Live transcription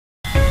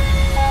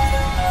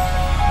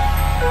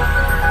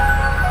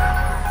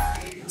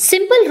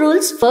Simple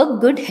rules for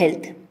good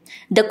health.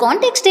 The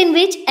context in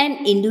which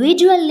an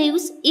individual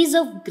lives is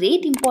of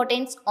great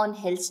importance on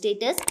health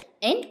status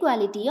and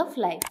quality of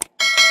life.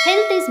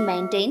 Health is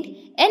maintained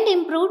and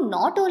improved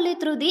not only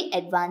through the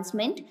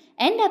advancement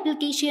and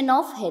application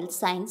of health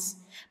science,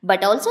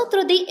 but also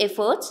through the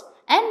efforts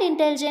and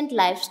intelligent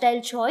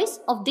lifestyle choice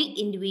of the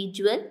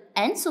individual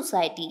and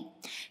society.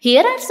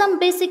 Here are some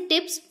basic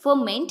tips for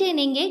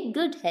maintaining a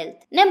good health.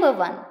 Number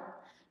 1.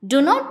 Do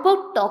not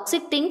put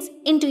toxic things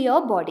into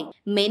your body.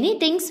 Many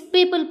things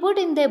people put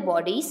in their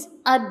bodies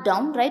are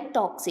downright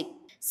toxic,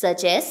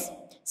 such as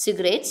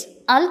cigarettes,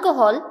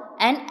 alcohol,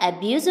 and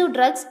abusive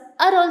drugs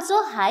are also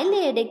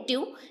highly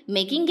addictive,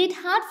 making it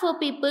hard for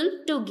people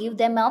to give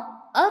them up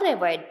or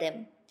avoid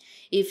them.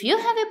 If you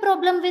have a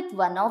problem with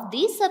one of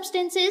these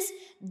substances,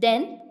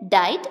 then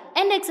diet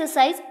and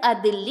exercise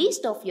are the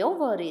least of your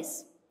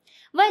worries.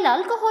 While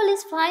alcohol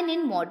is fine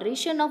in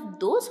moderation of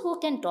those who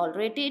can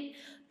tolerate it,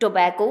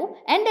 tobacco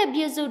and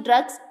abusive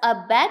drugs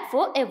are bad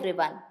for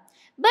everyone.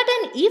 But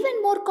an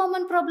even more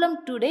common problem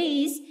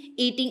today is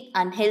eating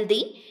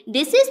unhealthy,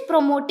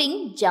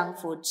 disease-promoting junk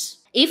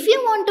foods. If you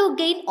want to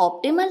gain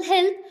optimal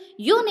health,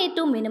 you need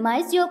to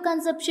minimize your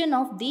consumption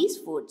of these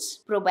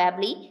foods.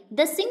 Probably,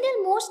 the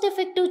single most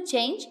effective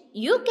change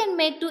you can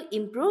make to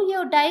improve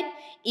your diet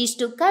is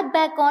to cut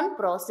back on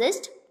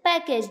processed,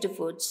 packaged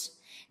foods.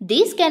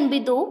 This can be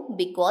though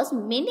because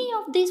many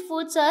of these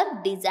foods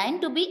are designed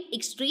to be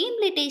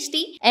extremely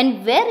tasty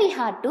and very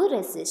hard to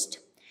resist.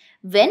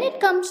 When it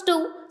comes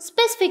to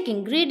specific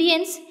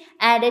ingredients,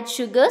 added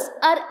sugars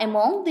are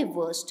among the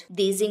worst.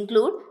 These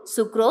include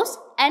sucrose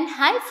and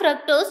high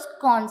fructose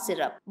corn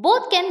syrup.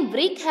 Both can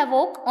wreak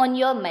havoc on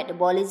your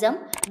metabolism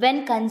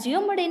when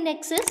consumed in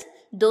excess,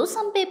 though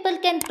some people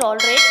can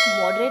tolerate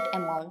moderate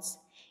amounts.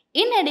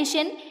 In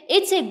addition,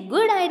 it's a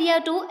good idea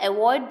to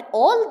avoid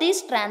all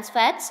these trans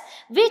fats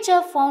which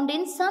are found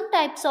in some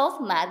types of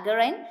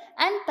margarine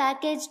and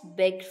packaged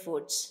baked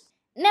foods.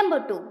 Number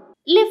 2.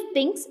 Lift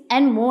things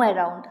and move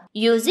around.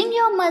 Using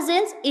your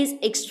muscles is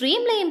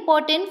extremely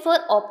important for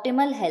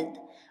optimal health.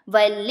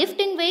 While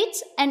lifting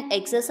weights and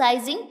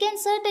exercising can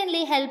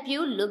certainly help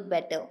you look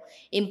better,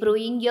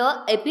 improving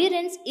your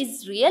appearance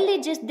is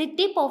really just the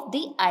tip of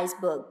the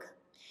iceberg.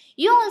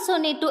 You also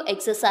need to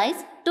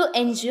exercise to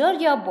ensure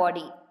your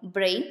body,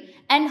 brain,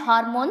 and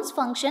hormones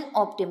function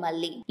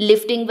optimally.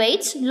 Lifting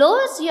weights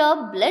lowers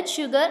your blood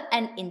sugar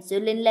and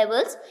insulin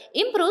levels,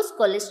 improves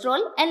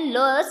cholesterol, and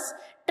lowers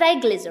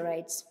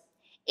triglycerides.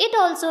 It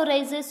also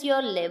raises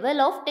your level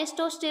of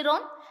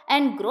testosterone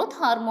and growth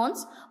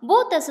hormones,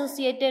 both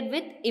associated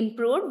with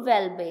improved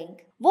well-being.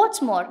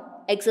 What's more,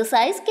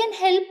 exercise can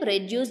help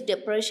reduce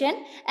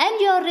depression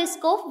and your risk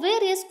of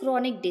various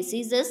chronic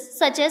diseases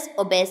such as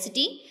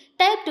obesity,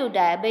 type 2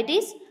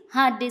 diabetes,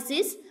 heart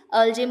disease,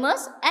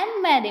 Alzheimer's,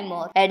 and many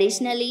more.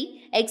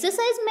 Additionally,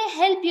 exercise may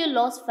help you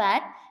lose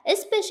fat,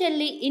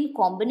 especially in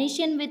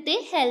combination with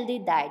a healthy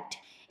diet.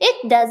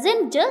 It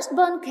doesn't just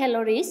burn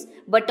calories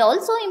but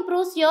also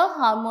improves your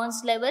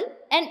hormones level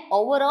and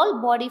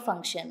overall body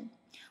function.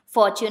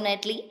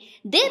 Fortunately,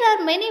 there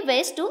are many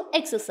ways to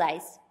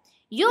exercise.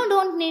 You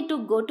don't need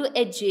to go to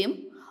a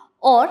gym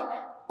or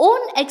own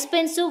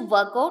expensive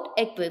workout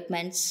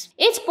equipments.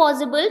 It's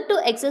possible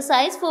to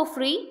exercise for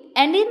free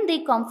and in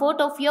the comfort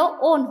of your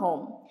own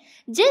home.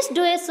 Just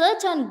do a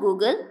search on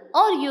Google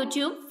or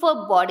YouTube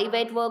for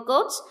bodyweight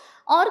workouts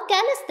or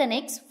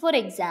calisthenics, for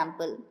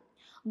example.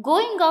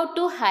 Going out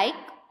to hike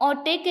or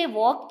take a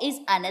walk is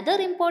another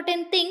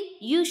important thing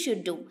you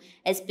should do,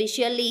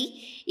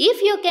 especially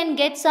if you can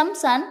get some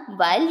sun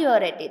while you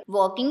are at it.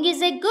 Walking is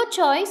a good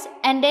choice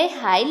and a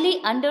highly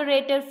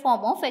underrated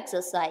form of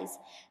exercise.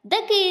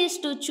 The key is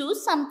to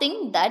choose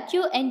something that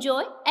you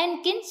enjoy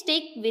and can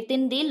stick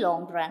within the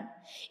long run.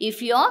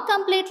 If you are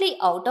completely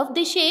out of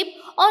the shape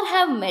or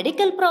have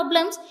medical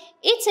problems,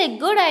 it's a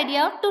good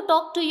idea to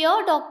talk to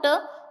your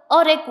doctor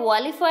or a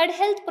qualified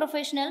health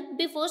professional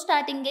before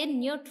starting a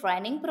new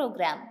training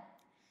program.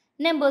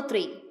 Number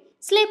 3.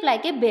 Sleep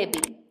like a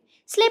baby.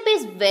 Sleep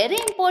is very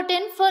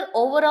important for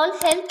overall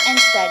health and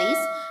studies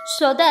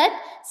so that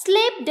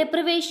sleep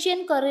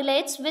deprivation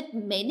correlates with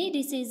many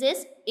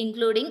diseases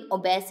including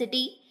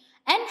obesity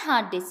and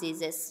heart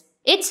diseases.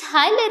 It's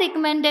highly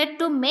recommended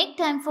to make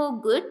time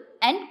for good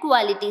and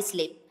quality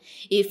sleep.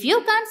 If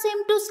you can't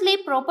seem to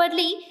sleep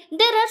properly,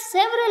 there are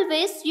several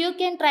ways you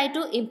can try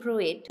to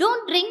improve it.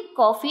 Don't drink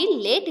coffee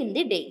late in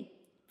the day.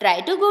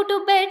 Try to go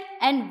to bed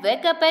and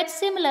wake up at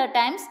similar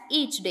times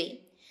each day.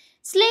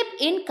 Sleep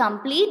in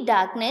complete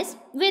darkness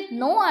with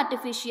no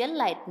artificial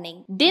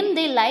lighting. Dim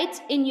the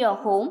lights in your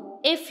home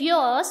a few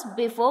hours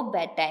before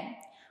bedtime.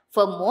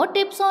 For more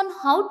tips on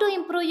how to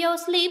improve your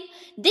sleep,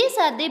 these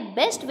are the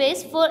best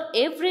ways for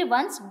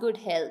everyone's good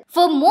health.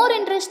 For more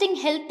interesting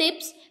health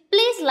tips,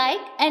 please like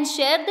and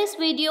share this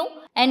video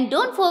and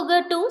don't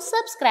forget to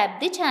subscribe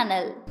the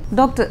channel.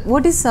 Doctor,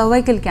 what is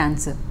cervical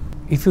cancer?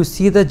 If you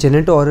see the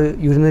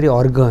genitourinary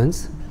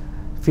organs,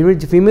 female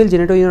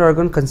genitourinary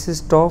organ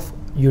consists of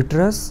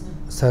uterus,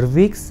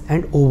 cervix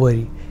and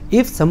ovary.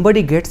 If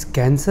somebody gets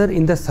cancer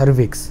in the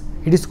cervix,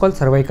 It is called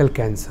cervical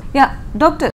cancer. Yeah, doctor.